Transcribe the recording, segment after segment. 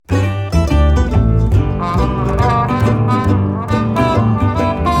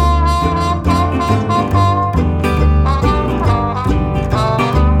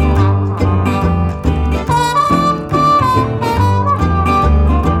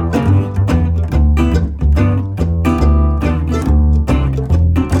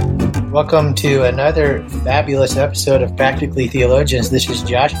Welcome to another fabulous episode of Practically Theologians. This is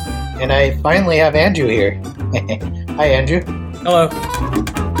Josh, and I finally have Andrew here. Hi, Andrew. Hello.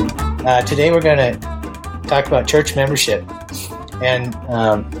 Today we're going to talk about church membership. And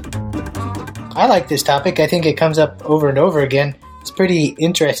I like this topic. I think it comes up over and over again. It's pretty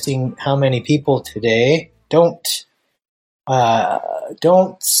interesting how many people today don't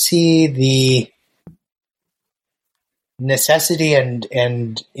see the necessity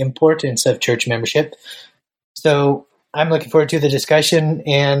and importance of church membership. So I'm looking forward to the discussion,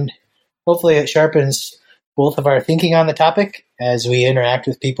 and hopefully it sharpens both of our thinking on the topic as we interact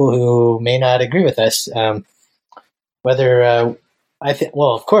with people who may not agree with us. Of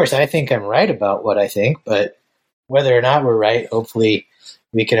course, I think I'm right about what I think, but whether or not we're right, hopefully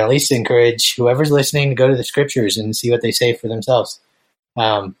we can at least encourage whoever's listening to go to the scriptures and see what they say for themselves.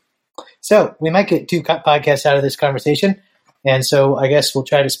 So we might get two podcasts out of this conversation. And so I guess we'll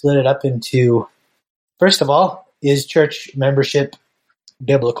try to split it up into, first of all, is church membership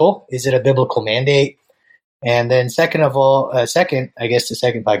biblical? Is it a biblical mandate? And then second of all, the second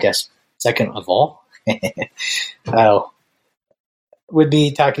podcast, would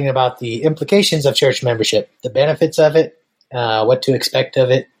be talking about the implications of church membership, the benefits of it, what to expect of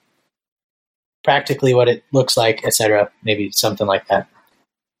it, practically what it looks like, etc. Maybe something like that.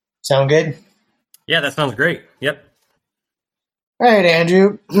 Sound good? Yeah, that sounds great. Yep. All right,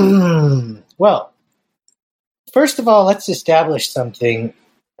 Andrew. Well, first of all, let's establish something.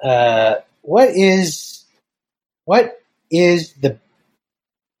 What is the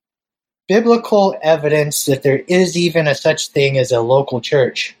biblical evidence that there is even a such thing as a local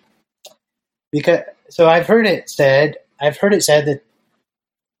church? So I've heard it said that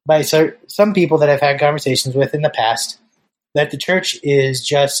by some people that I've had conversations with in the past, that the church is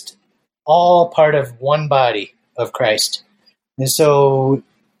just all part of one body of Christ. And so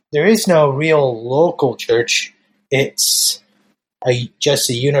there is no real local church. It's just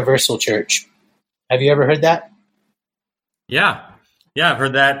a universal church. Have you ever heard that? Yeah, I've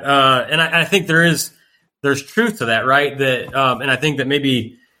heard that. And I think there's truth to that, right? That, and I think that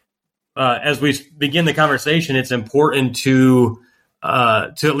maybe as we begin the conversation, it's important to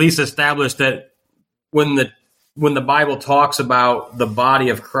at least establish that when the Bible talks about the body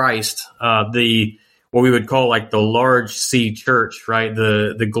of Christ, what we would call like the large C church, right?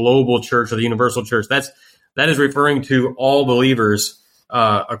 The global church or the universal church, that is referring to all believers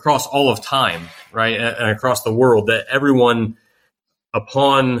across all of time, right? And across the world, that everyone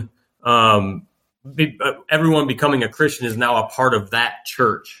everyone becoming a Christian is now a part of that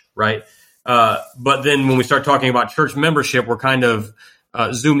church, right? But then when we start talking about church membership, we're kind of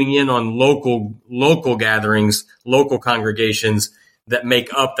zooming in on local gatherings, local congregations that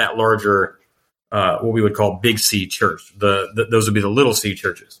make up that larger, what we would call big C church. Those would be the little C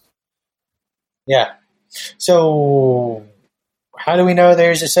churches. Yeah. So how do we know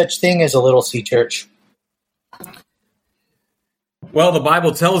there's a such thing as a little C church? Well, the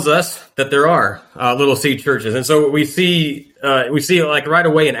Bible tells us that there are little C churches. And so we see like right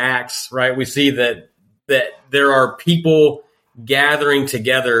away in Acts, right? We see that there are people gathering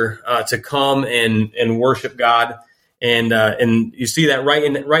together to come and worship God. And you see that right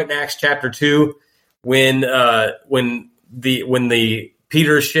in Acts chapter 2, when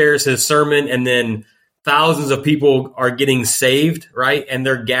Peter shares his sermon, and then thousands of people are getting saved, right? And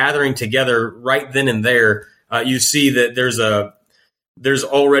they're gathering together right then and there. You see that there's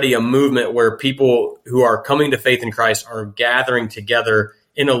already a movement where people who are coming to faith in Christ are gathering together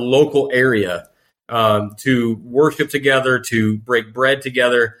in a local area to worship together, to break bread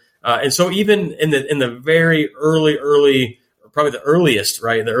together. And so even in the very early, probably the earliest,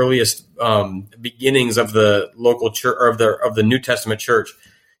 right, the earliest beginnings of the local church or of the New Testament church,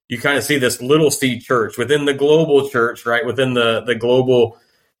 you kind of see this little C church within the global church, right, within the global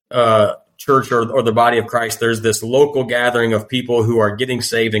church or the body of Christ. There's this local gathering of people who are getting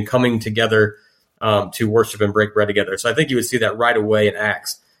saved and coming together to worship and break bread together. So I think you would see that right away in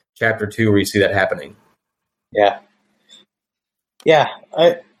Acts chapter 2, where you see that happening. Yeah.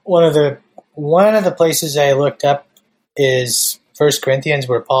 One of the places I looked up is 1 Corinthians,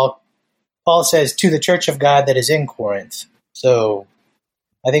 where Paul says, to the church of God that is in Corinth. So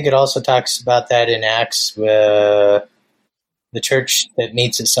I think it also talks about that in Acts, the church that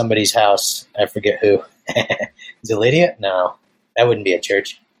meets at somebody's house. I forget who. Is it Lydia? No, that wouldn't be a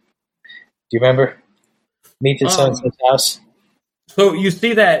church. Do you remember? Meets at someone's house. So you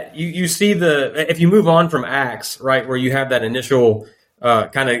see that you see if you move on from Acts, right, where you have that initial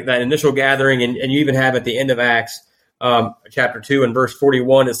that initial gathering, and you even have at the end of Acts chapter 2 and verse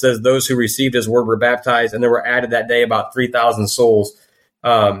 41, it says, those who received his word were baptized, and there were added that day about 3,000 souls.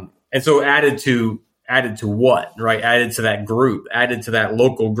 and so added to what, right? Added to that group, added to that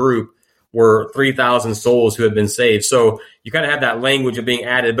local group were 3,000 souls who had been saved. So you kind of have that language of being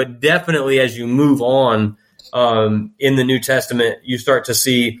added, but definitely as you move on in the New Testament, you start to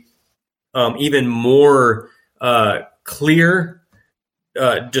see even more clear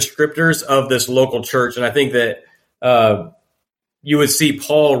descriptors of this local church. And I think that you would see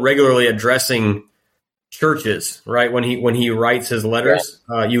Paul regularly addressing churches, right? When he writes his letters,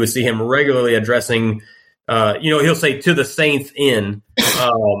 you would see him regularly addressing, he'll say to the saints in,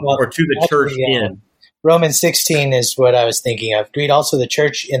 or to the church in. Romans 16 is what I was thinking of. Greet also the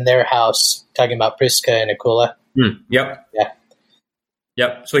church in their house, talking about Prisca and Aquila. Yep. Yeah.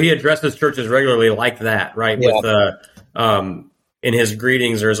 Yep. So he addresses churches regularly like that, right? Yeah. With in his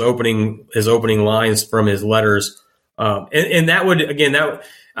greetings or his opening lines from his letters. And that would, again,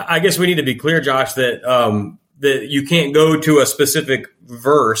 I guess we need to be clear, Josh, that that you can't go to a specific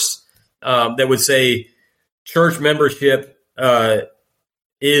verse that would say church membership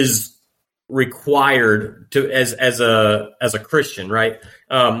is required to as a Christian, right?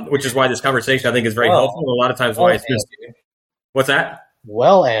 Which is why this conversation I think is very helpful. A lot of times, why it's just what's that?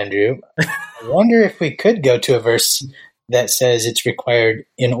 Well, Andrew, I wonder if we could go to a verse that says it's required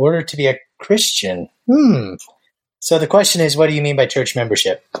in order to be a Christian. So the question is, what do you mean by church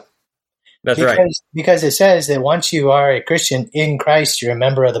membership? Right. Because it says that once you are a Christian in Christ, you're a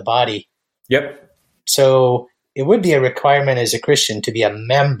member of the body. Yep. So it would be a requirement as a Christian to be a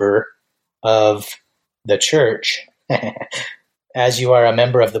member of the church, as you are a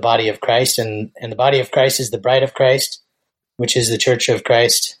member of the body of Christ, and the body of Christ is the bride of Christ, which is the church of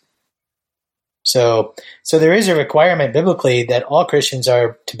Christ. So there is a requirement biblically that all Christians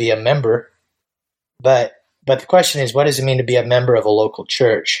are to be a member, but the question is, what does it mean to be a member of a local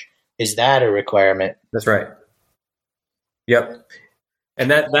church? Is that a requirement? That's right. Yep.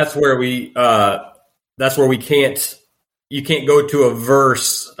 And that's where you can't go to a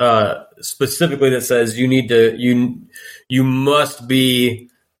verse specifically that says you must be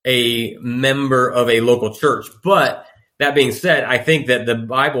a member of a local church. But that being said, I think that the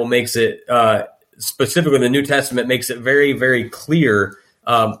Bible makes it specifically the New Testament makes it very, very clear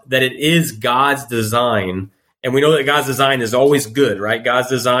that it is God's design. And we know that God's design is always good, right? God's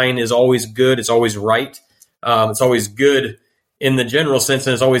design is always good. It's always right. It's always good in the general sense,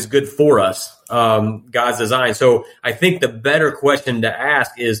 and it's always good for us, God's design. So I think the better question to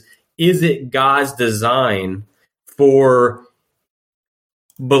ask is it God's design for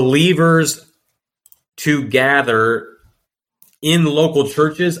believers to gather in local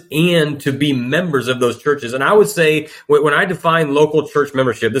churches and to be members of those churches? And I would say when I define local church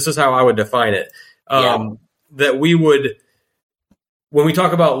membership, this is how I would define it. That we would, when we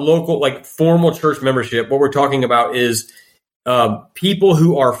talk about local, like formal church membership, what we're talking about is people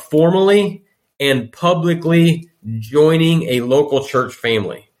who are formally and publicly joining a local church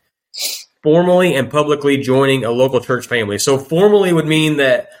family. Formally and publicly joining a local church family. So formally would mean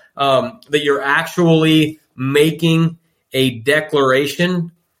that that you're actually making a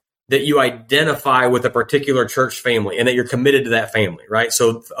declaration that you identify with a particular church family and that you're committed to that family, right?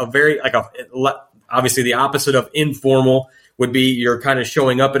 So obviously the opposite of informal would be you're kind of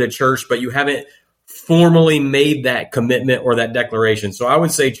showing up at a church, but you haven't formally made that commitment or that declaration. So I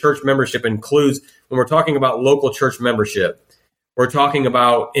would say church membership includes, when we're talking about local church membership, we're talking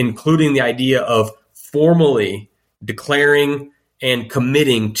about including the idea of formally declaring and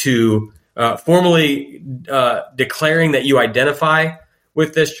committing to, formally declaring that you identify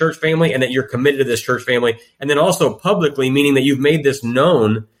with this church family and that you're committed to this church family. And then also publicly, meaning that you've made this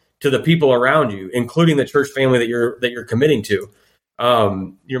known to the people around you, including the church family that you're committing to.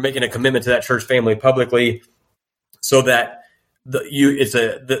 You're making a commitment to that church family publicly, so that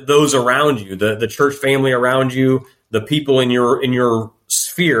those around you, the church family around you, the people in your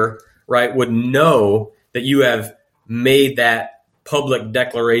sphere, right, would know that you have made that public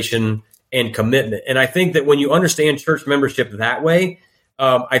declaration and commitment. And I think that when you understand church membership that way,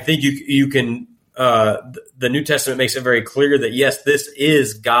 I think you can. The New Testament makes it very clear that yes, this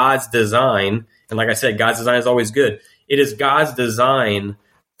is God's design, and like I said, God's design is always good. It is God's design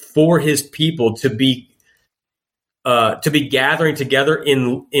for His people to be gathering together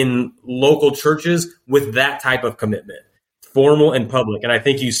in local churches with that type of commitment, formal and public. And I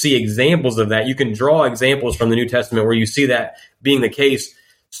think you see examples of that. You can draw examples from the New Testament where you see that being the case.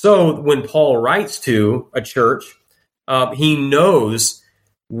 So when Paul writes to a church, he knows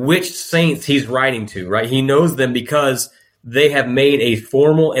which saints he's writing to, right? He knows them because they have made a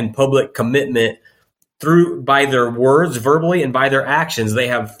formal and public commitment by their words verbally and by their actions. They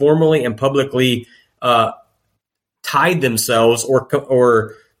have formally and publicly tied themselves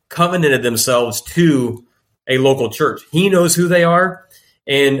or covenanted themselves to a local church. He knows who they are.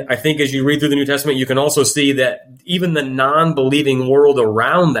 And I think as you read through the New Testament, you can also see that even the non-believing world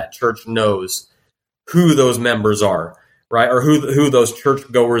around that church knows who those members are, right? Or who those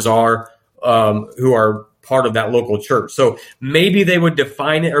churchgoers are, who are part of that local church. So maybe they would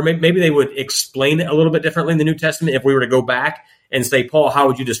define it, or maybe they would explain it a little bit differently in the New Testament if we were to go back and say, Paul, how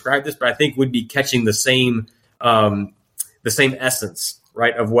would you describe this? But I think we'd be catching the same essence,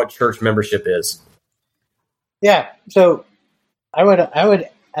 right, of what church membership is. Yeah. So I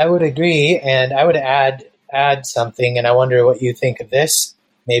would agree, and I would add something, and I wonder what you think of this.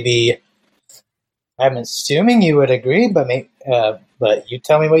 Maybe I'm assuming you would agree, but you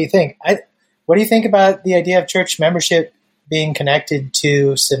tell me what you think. What do you think about the idea of church membership being connected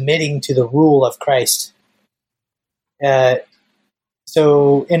to submitting to the rule of Christ?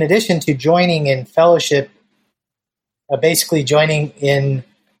 So in addition to joining in fellowship, basically joining in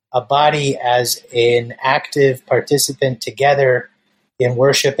a body as an active participant together in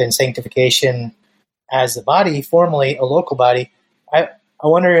worship and sanctification as the body, formally a local body, I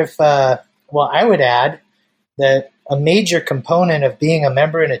wonder if, I would add that a major component of being a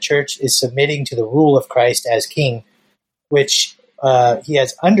member in a church is submitting to the rule of Christ as king, which he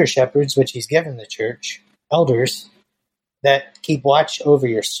has under shepherds, which he's given the church, elders, that keep watch over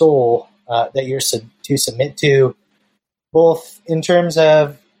your soul, that you're to submit to, both in terms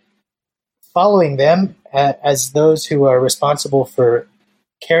of following them as those who are responsible for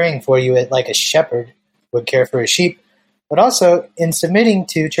caring for you like a shepherd would care for a sheep, but also in submitting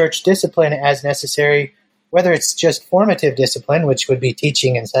to church discipline as necessary, whether it's just formative discipline, which would be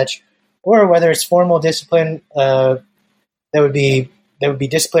teaching and such, or whether it's formal discipline that would be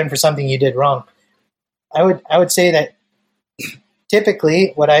discipline for something you did wrong. I would say that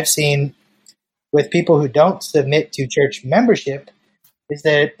typically what I've seen with people who don't submit to church membership is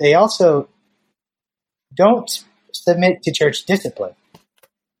that they also don't submit to church discipline.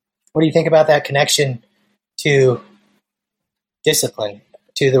 What do you think about that connection to discipline,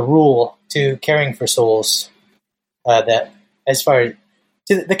 to the rule, to caring for souls? That as far as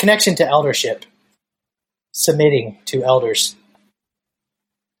to the connection to eldership, submitting to elders.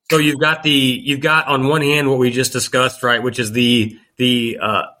 So you've got on one hand what we just discussed, right, which is the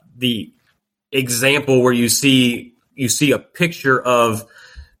example where you see a picture of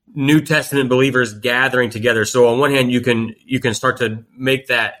New Testament believers gathering together. So on one hand, you can start to make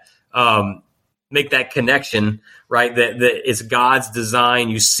that connection, right? That it's God's design.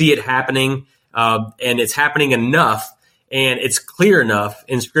 You see it happening, and it's happening enough, and it's clear enough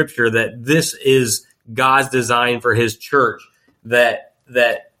in Scripture that this is God's design for His church, that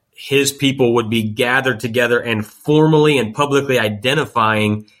His people would be gathered together and formally and publicly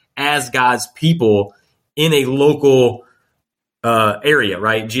identifying as God's people in a local area,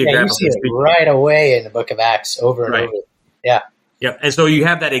 right? Geographically, you see it right away in the book of Acts over and over. Yeah. Yeah. And so you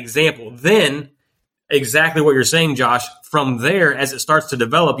have that example. Then exactly what you're saying, Josh, from there, as it starts to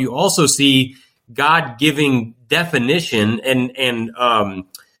develop, you also see God giving definition and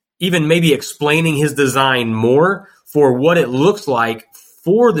even maybe explaining His design more for what it looks like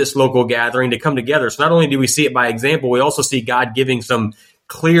for this local gathering to come together. So not only do we see it by example, we also see God giving some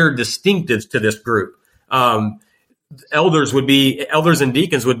clear distinctives to this group. Elders and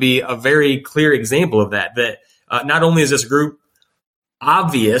deacons would be a very clear example of that. That not only is this group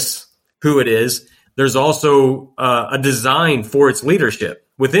obvious who it is, there's also a design for its leadership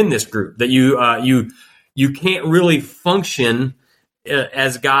within this group. That you can't really function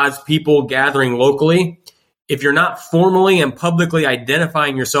as God's people gathering locally if you're not formally and publicly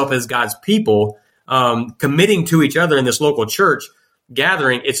identifying yourself as God's people, committing to each other in this local church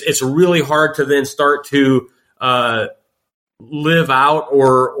gathering. It's really hard to then start to live out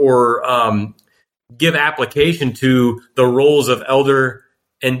or give application to the roles of elder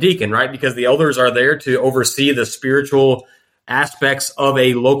and deacon, right? Because the elders are there to oversee the spiritual aspects of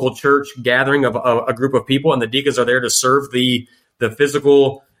a local church gathering of a group of people, and the deacons are there to serve the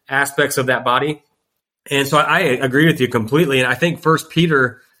physical aspects of that body. And so I agree with you completely. And I think First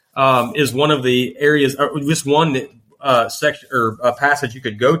Peter is one of the areas, or just one section or a passage you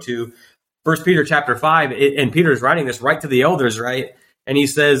could go to. First Peter chapter 5, and Peter is writing this right to the elders, right? And he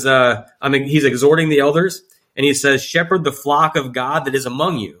says, he's exhorting the elders, and he says, shepherd the flock of God that is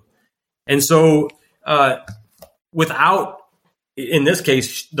among you. And so without, in this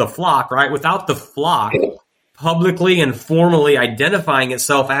case, the flock, right? Without the flock publicly and formally identifying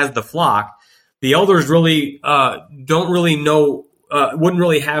itself as the flock, the elders really don't really know, wouldn't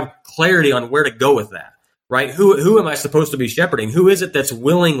really have clarity on where to go with that, right? Who am I supposed to be shepherding? Who is it that's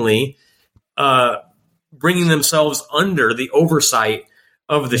willingly bringing themselves under the oversight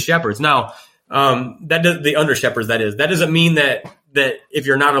of the shepherds. Now, that does, the under shepherds, that is. That doesn't mean that if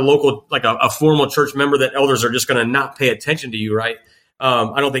you're not a local, like a formal church member, that elders are just going to not pay attention to you, right?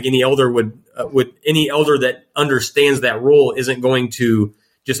 I don't think any elder any elder that understands that role isn't going to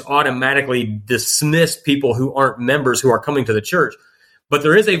just automatically dismiss people who aren't members who are coming to the church. But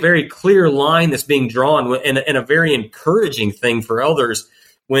there is a very clear line that's being drawn, and a very encouraging thing for elders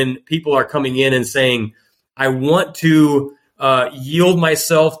when people are coming in and saying, I want to yield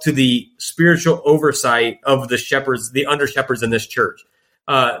myself to the spiritual oversight of the shepherds, the under shepherds in this church.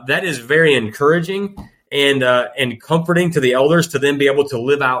 That is very encouraging and comforting to the elders to then be able to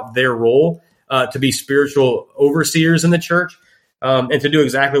live out their role, to be spiritual overseers in the church, and to do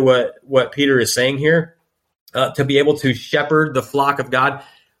exactly what Peter is saying here, to be able to shepherd the flock of God.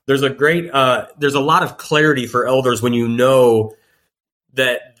 There's a lot of clarity for elders when you know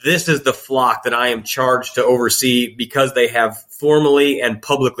that this is the flock that I am charged to oversee, because they have formally and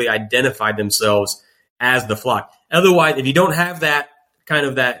publicly identified themselves as the flock. Otherwise, if you don't have that kind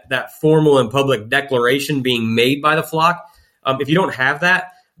of that formal and public declaration being made by the flock, if you don't have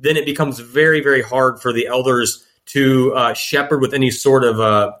that, then it becomes very, very hard for the elders to shepherd with any sort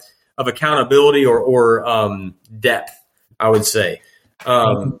of accountability or depth, I would say.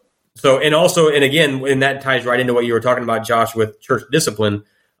 And again, and that ties right into what you were talking about, Josh, with church discipline.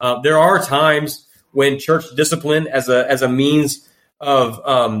 There are times when church discipline as a means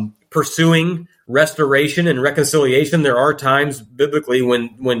of pursuing restoration and reconciliation, there are times biblically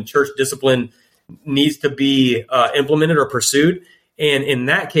when church discipline needs to be implemented or pursued. And in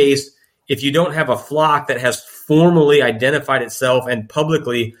that case, if you don't have a flock that has formally identified itself and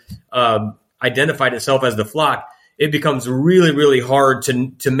publicly identified itself as the flock, it becomes really, really hard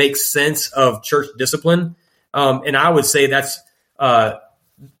to make sense of church discipline. And I would say that's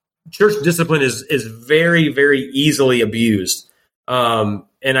church discipline is very, very easily abused. And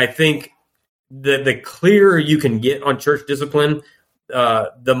I think the clearer you can get on church discipline,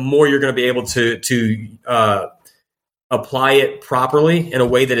 the more you're going to be able to apply it properly in a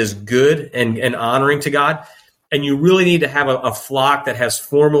way that is good and honoring to God. And you really need to have a flock that has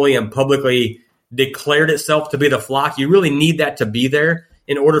formally and publicly declared itself to be the flock. You really need that to be there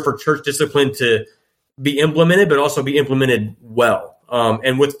in order for church discipline to be implemented, but also be implemented well,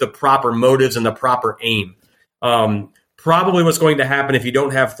 and with the proper motives and the proper aim. Probably what's going to happen if you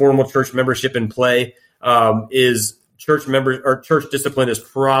don't have formal church membership in play is church discipline is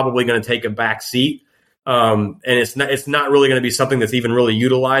probably going to take a back seat. And it's not really going to be something that's even really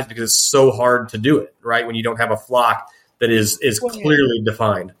utilized, because it's so hard to do it, right? When you don't have a flock that is clearly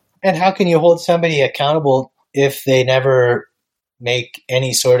defined. And how can you hold somebody accountable if they never make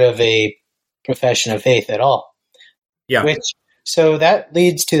any sort of a profession of faith at all? Yeah. So that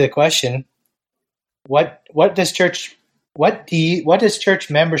leads to the question: what does church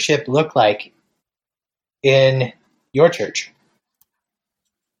membership look like in your church?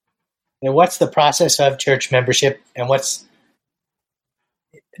 And what's the process of church membership, and do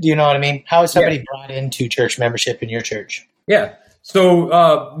you know what I mean? How is somebody brought into church membership in your church? Yeah.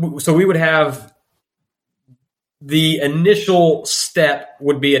 So we would have the initial step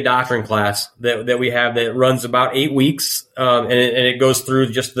would be a doctrine class that we have that runs about 8 weeks, and it goes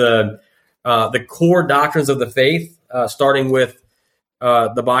through just the core doctrines of the faith, starting with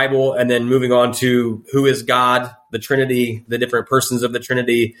the Bible, and then moving on to who is God, the Trinity, the different persons of the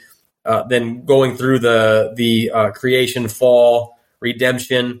Trinity, then going through the creation, fall,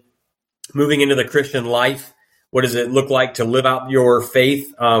 redemption, moving into the Christian life. What does it look like to live out your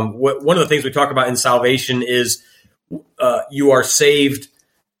faith? One of the things we talk about in salvation is you are saved.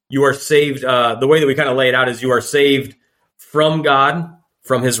 You are saved. The way that we kind of lay it out is you are saved from God,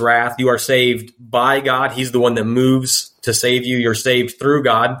 from his wrath. You are saved by God. He's the one that moves to save you. You're saved through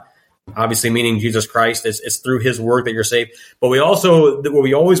God, obviously meaning Jesus Christ. It's through his work that you're saved. But what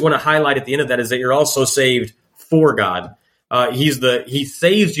we always want to highlight at the end of that is that you're also saved for God. He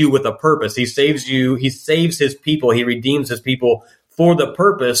saves you with a purpose. He saves you. He saves his people. He redeems his people for the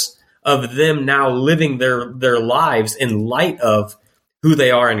purpose of them now living their lives in light of who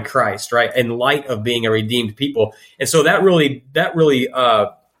they are in Christ, right? In light of being a redeemed people. And so that really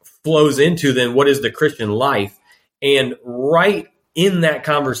flows into then what is the Christian life. And right in that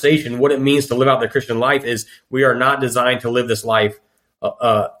conversation, what it means to live out the Christian life is we are not designed to live this life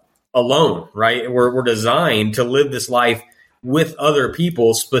alone, right? We're designed to live this life with other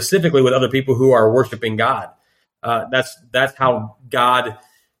people, specifically with other people who are worshiping God. That's how God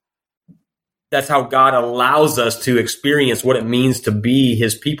allows us to experience what it means to be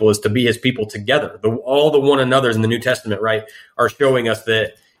his people, is to be his people together. All the one another's in the New Testament, right, are showing us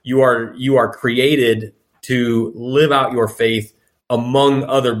that you are created to live out your faith among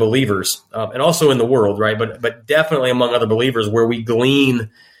other believers, and also in the world, right? But definitely among other believers, where we glean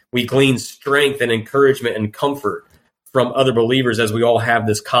strength and encouragement and comfort from other believers as we all have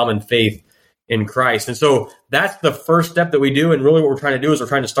this common faith in Christ. And so that's the first step that we do. And really what we're trying to do is we're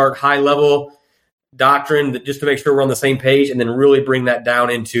trying to start high level doctrine just to make sure we're on the same page, and then really bring that down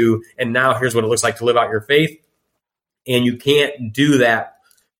into, and now here's what it looks like to live out your faith. And you can't do that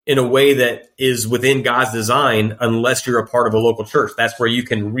in a way that is within God's design unless you're a part of a local church. That's where you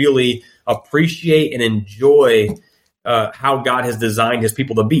can really appreciate and enjoy how God has designed his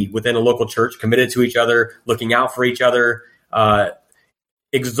people to be within a local church, committed to each other, looking out for each other,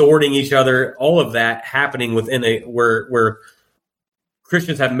 exhorting each other, all of that happening within where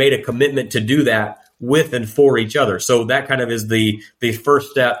Christians have made a commitment to do that with and for each other. So that kind of is the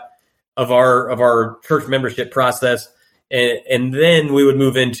first step of our church membership process. And then we would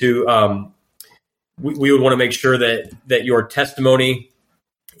move into, we would want to make sure that your testimony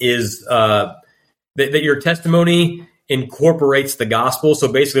is, that your testimony incorporates the gospel.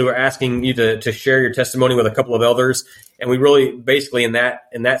 So basically we're asking you to share your testimony with a couple of elders. And we really basically in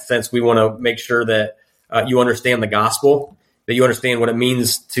that sense, we want to make sure that you understand the gospel, that you understand what it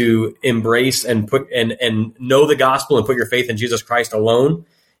means to embrace and and know the gospel and put your faith in Jesus Christ alone.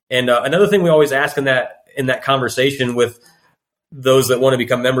 And another thing we always ask in that conversation with those that want to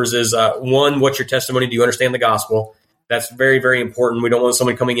become members is, one, what's your testimony? Do you understand the gospel? That's very, very important. We don't want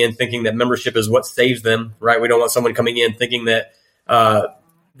someone coming in thinking that membership is what saves them, right? We don't want someone coming in thinking that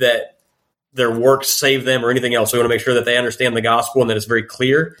that their works save them or anything else. We want to make sure that they understand the gospel and that it's very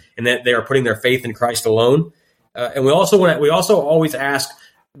clear and that they are putting their faith in Christ alone. And we also always ask,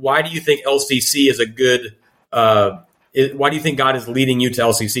 why do you think LCC is a good? Why do you think God is leading you to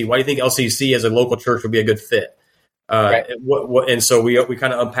LCC? Why do you think LCC as a local church would be a good fit? Right. And so we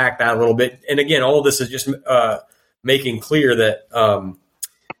kind of unpack that a little bit. And again, all of this is just making clear that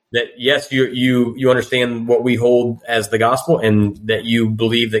that yes, you understand what we hold as the gospel, and that you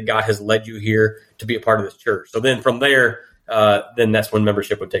believe that God has led you here to be a part of this church. So then from there, then that's when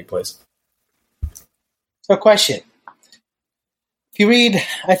membership would take place. So, question: if you read,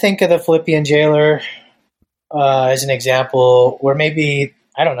 I think of the Philippian jailer as an example, or maybe,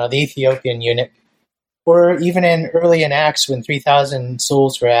 I don't know, the Ethiopian eunuch, or even early in Acts when 3,000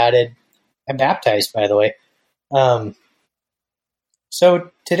 souls were added and baptized, by the way.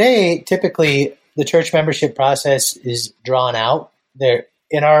 So today, typically, the church membership process is drawn out. There,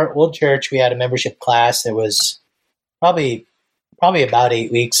 in our old church, we had a membership class that was probably about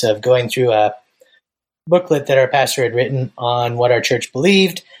 8 weeks of going through a booklet that our pastor had written on what our church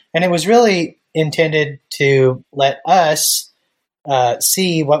believed, and it was really intended to let us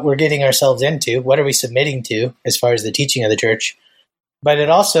see what we're getting ourselves into, what are we submitting to as far as the teaching of the church. But it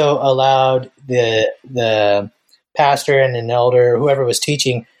also allowed the pastor and an elder, whoever was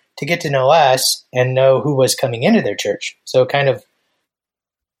teaching, to get to know us and know who was coming into their church. So kind of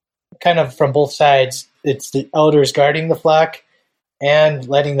from both sides, it's the elders guarding the flock and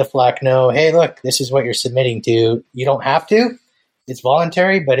letting the flock know, hey, look, this is what you're submitting to. You don't have to. It's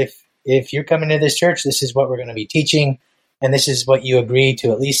voluntary, but if you're coming to this church, this is what we're going to be teaching, and this is what you agree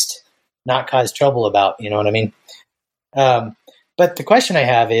to at least not cause trouble about. You know what I mean? But the question I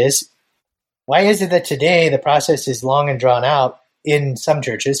have is, why is it that today the process is long and drawn out in some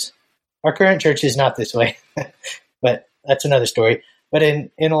churches? Our current church is not this way, but that's another story. But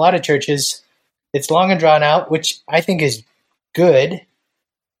in a lot of churches, it's long and drawn out, which I think is good.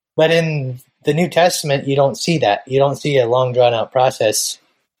 But in the New Testament, you don't see that. You don't see a long drawn out process,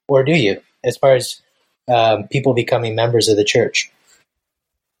 or do you, as far as people becoming members of the church?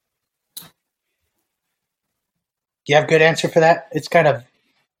 Do you have a good answer for that? It's kind of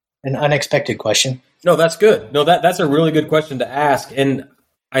an unexpected question. No, that's good. No, that's a really good question to ask. And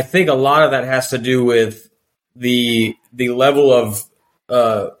I think a lot of that has to do with the level of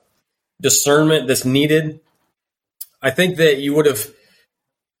discernment that's needed. I think that you would have,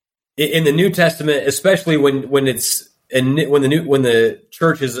 in the New Testament, especially when the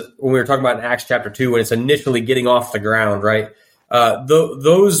church is, when we were talking about in Acts chapter 2, when it's initially getting off the ground, right?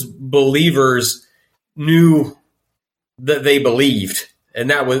 Those believers knew that they believed,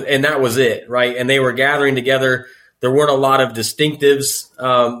 and that was it, right? And they were gathering together. There weren't a lot of distinctives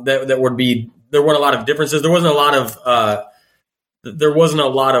that would be. There weren't a lot of differences. There wasn't a lot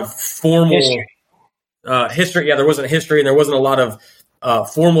of formal history. Yeah, there wasn't history, and there wasn't a lot of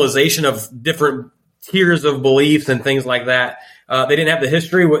formalization of different tiers of beliefs and things like that. They didn't have the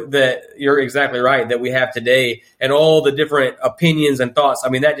history that you're exactly right that we have today, and all the different opinions and thoughts. I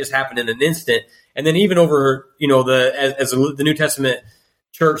mean, that just happened in an instant. And then even over, as the New Testament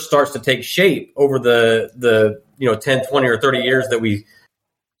church starts to take shape over the 10, 20, or 30 years that we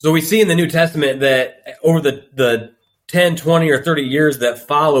see in the New Testament that over the 10, 20, or 30 years that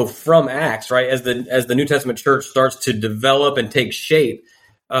follow from Acts, right, as the New Testament church starts to develop and take shape,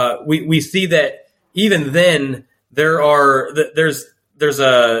 we see that even then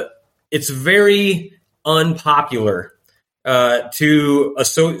it's very unpopular to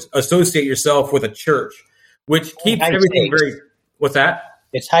associate yourself with a church, which keeps everything very. What's that?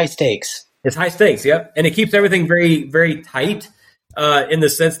 It's high stakes. It's high stakes, yep, and it keeps everything very, very tight in the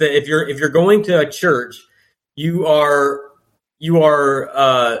sense that if you're going to a church, you are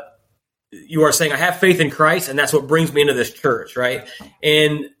saying, I have faith in Christ, and that's what brings me into this church, right?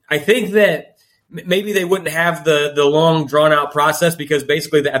 And I think that maybe they wouldn't have the long drawn out process because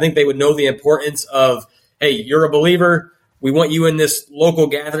basically I think they would know the importance of, hey, you're a believer. We want you in this local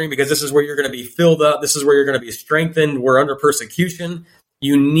gathering because this is where you're going to be filled up. This is where you're going to be strengthened. We're under persecution.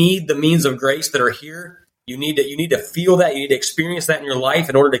 You need the means of grace that are here. You need to feel that. You need to experience that in your life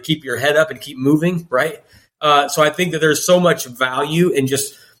in order to keep your head up and keep moving, right? So I think that there's so much value in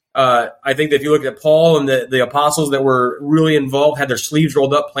just I think that if you look at Paul and the apostles that were really involved, had their sleeves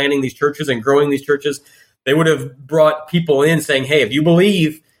rolled up, planting these churches and growing these churches, they would have brought people in saying, hey, if you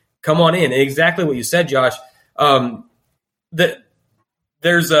believe, come on in. And exactly what you said, Josh, that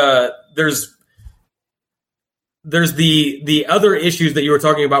there's the other issues that you were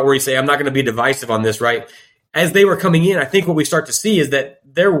talking about where you say, I'm not going to be divisive on this, right? As they were coming in, I think what we start to see is that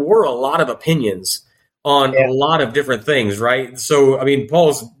there were a lot of opinions on a lot of different things, right? So, I mean,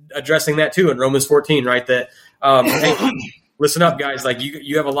 Paul's addressing that too in Romans 14, right? That, hey, listen up, guys. Like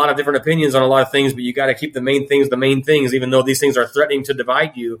you have a lot of different opinions on a lot of things, but you got to keep the main things, even though these things are threatening to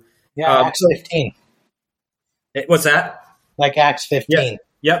divide you. Yeah, Acts 15. What's that? Like Acts 15.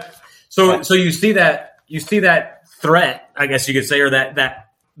 Yep. So you see that threat, I guess you could say, or that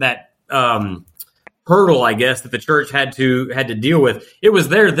hurdle, I guess, that the church had to deal with. It was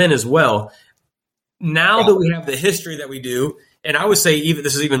there then as well. Now that we have the history that we do, and I would say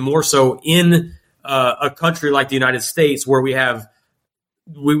this is even more so in a country like the United States, where we have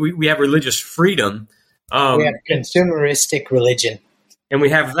religious freedom. We have consumeristic religion, and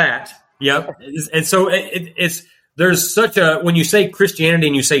we have that. Yep. And so there's such a, when you say Christianity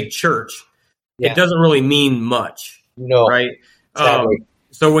and you say church, it doesn't really mean much. No. Right. Exactly.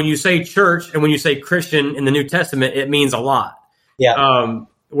 So when you say church and when you say Christian in the New Testament, it means a lot. Yeah.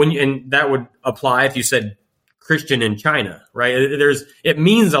 And that would apply if you said Christian in China, right? It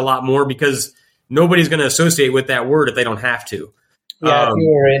means a lot more because nobody's going to associate with that word if they don't have to. Yeah, if you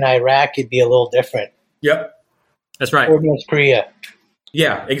were in Iraq, it'd be a little different. Yep, that's right. Or North Korea.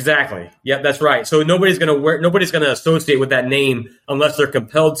 Yeah, exactly. Yep, that's right. So nobody's going to associate with that name unless they're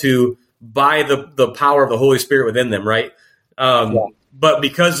compelled to by the power of the Holy Spirit within them, right? But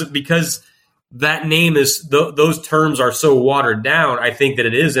because that name is those terms are so watered down, I think that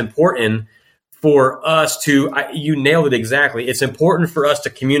it is important for us to. You nailed it exactly. It's important for us to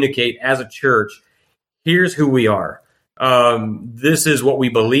communicate as a church. Here's who we are. This is what we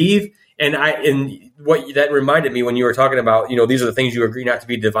believe, and what that reminded me when you were talking about. These are the things you agree not to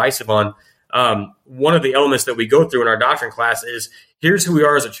be divisive on. One of the elements that we go through in our doctrine class is here's who we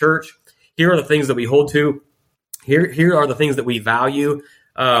are as a church. Here are the things that we hold to. Here are the things that we value.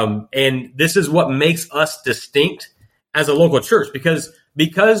 And this is what makes us distinct as a local church because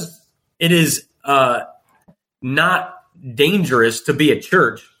it is not dangerous to be a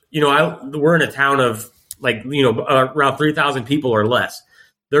church. We're in a town of around 3,000 people or less.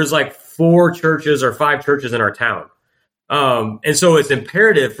 There's like 4 churches or 5 churches in our town. And so it's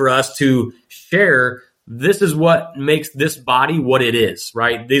imperative for us to share. This is what makes this body what it is,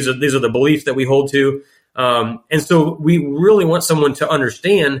 right? These are the beliefs that we hold to. And so we really want someone to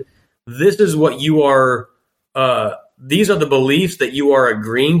understand this is what you are, these are the beliefs that you are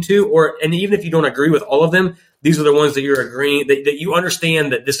agreeing to, and even if you don't agree with all of them, these are the ones that you're agreeing that you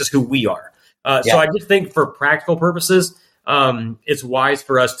understand that this is who we are. So I just think for practical purposes, it's wise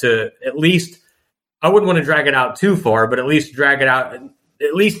for us to at least, I wouldn't want to drag it out too far, but at least drag it out,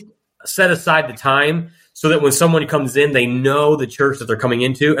 at least set aside the time so that when someone comes in, they know the church that they're coming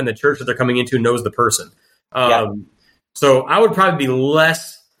into, and the church that they're coming into knows the person. So I would probably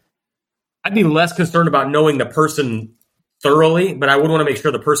I'd be less concerned about knowing the person thoroughly, but I would want to make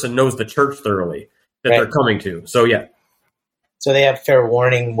sure the person knows the church thoroughly that they're coming to. So, yeah. So they have fair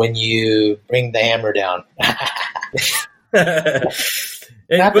warning when you bring the hammer down. Not that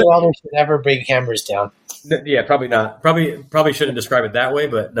elders should ever bring hammers down. Yeah, probably not. Probably shouldn't describe it that way,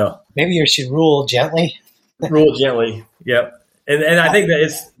 but no. Maybe you should rule gently. Rule gently. Yep. And I think that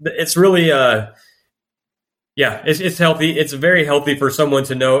it's really it's healthy. It's very healthy for someone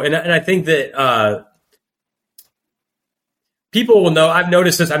to know. And I think that people will know. I've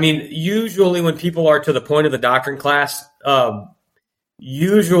noticed this. I mean, usually when people are to the point of the doctrine class,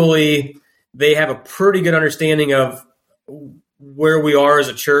 usually they have a pretty good understanding of where we are as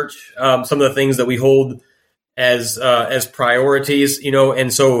a church, some of the things that we hold as priorities,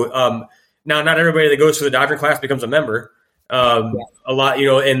 and so now not everybody that goes through the doctrine class becomes a member. A lot,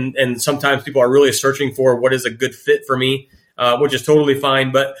 and sometimes people are really searching for what is a good fit for me, which is totally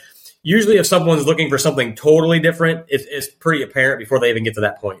fine. But usually if someone's looking for something totally different, it's pretty apparent before they even get to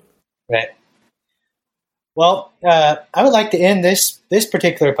that point. Right. Well, I would like to end this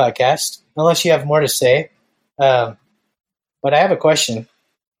particular podcast, unless you have more to say. But I have a question.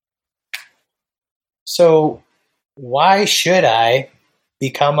 So why should I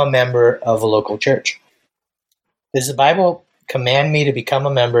become a member of a local church? Does the Bible command me to become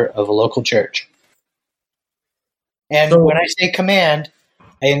a member of a local church? And when I say command,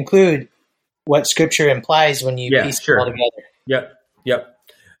 I include what Scripture implies when you piece it all together. Yep.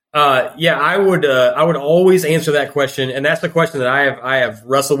 I would always answer that question, and that's the question that I have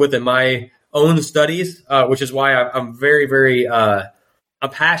wrestled with in my own studies, which is why I'm very, very I'm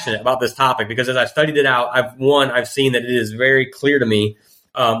passionate about this topic, because as I studied it out, I've seen that it is very clear to me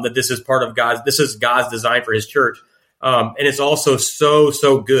that this is part of God's design for His church, and it's also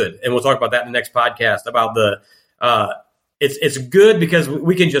so good. And we'll talk about that in the next podcast about it's good because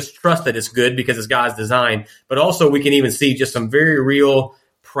we can just trust that it's good because it's God's design, but also we can even see just some very real,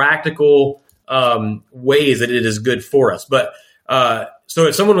 practical ways that it is good for us. But so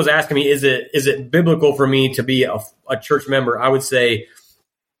if someone was asking me, is it biblical for me to be a church member? I would say,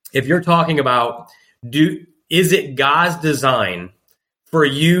 if you're talking about, is it God's design for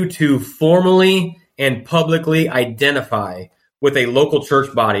you to formally and publicly identify with a local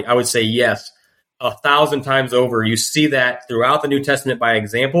church body? I would say yes, 1,000 times over. You see that throughout the New Testament by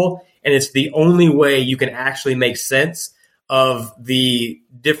example, and it's the only way you can actually make sense of the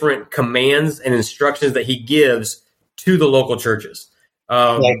different commands and instructions that He gives to the local churches.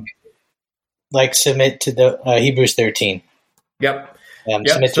 Like submit to the Hebrews 13. Yep.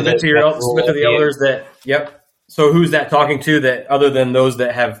 Submit to the elders. Yep. So who's that talking to? That other than those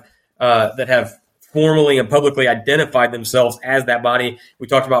that have formally and publicly identified themselves as that body. We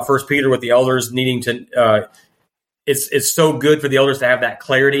talked about 1 Peter with the elders needing to. It's so good for the elders to have that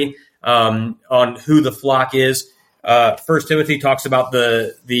clarity on who the flock is. 1 Timothy talks about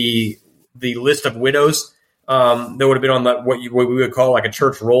the list of widows that would have been on what we would call like a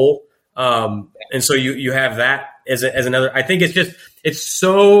church roll. And so you have that as another. I think it's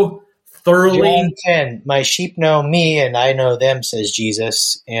so thoroughly. John 10, my sheep know me and I know them, says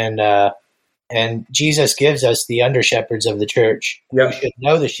Jesus. And Jesus gives us the under shepherds of the church who should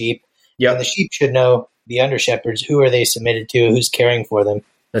know the sheep. And the sheep should know the under shepherds. Who are they submitted to? Who's caring for them?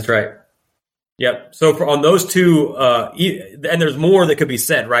 That's right. Yep. So on those two, and there's more that could be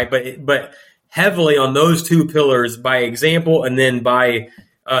said, right? But heavily on those two pillars by example, and then by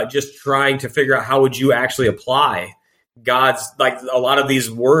just trying to figure out how would you actually apply God's, like a lot of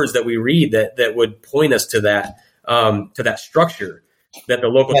these words that we read that would point us to that structure that the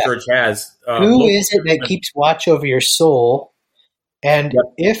local church has. Who is it that keeps watch over your soul? And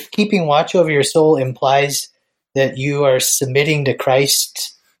if keeping watch over your soul implies that you are submitting to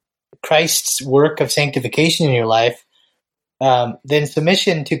Christ's work of sanctification in your life, then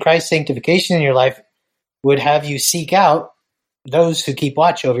submission to Christ's sanctification in your life would have you seek out those who keep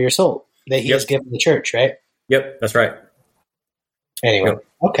watch over your soul that He has given the church, right? Yep, that's right. Anyway,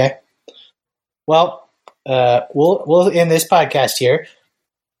 okay. Well, we'll end this podcast here.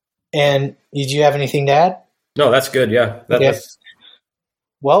 And did you have anything to add? No, that's good. Yeah. That's...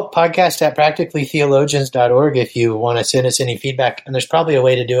 Well, podcast at practicallytheologians.org if you want to send us any feedback. And there's probably a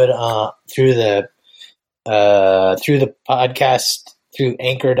way to do it through the podcast, through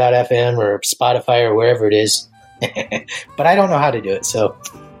anchor.fm or Spotify or wherever it is. But I don't know how to do it. So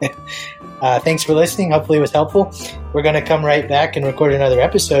thanks for listening. Hopefully it was helpful. We're going to come right back and record another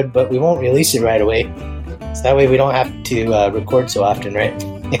episode, but we won't release it right away. So that way we don't have to record so often, right?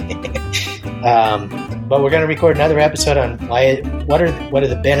 But we're going to record another episode on what are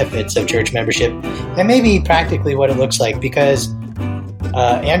the benefits of church membership, and maybe practically what it looks like. Because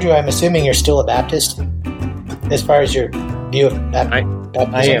Andrew, I'm assuming you're still a Baptist, as far as your view of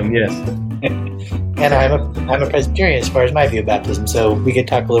baptism. I am, yes. And I'm a Presbyterian as far as my view of baptism. So we could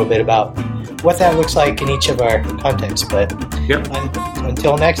talk a little bit about what that looks like in each of our contexts. But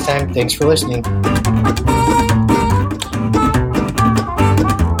until next time, thanks for listening.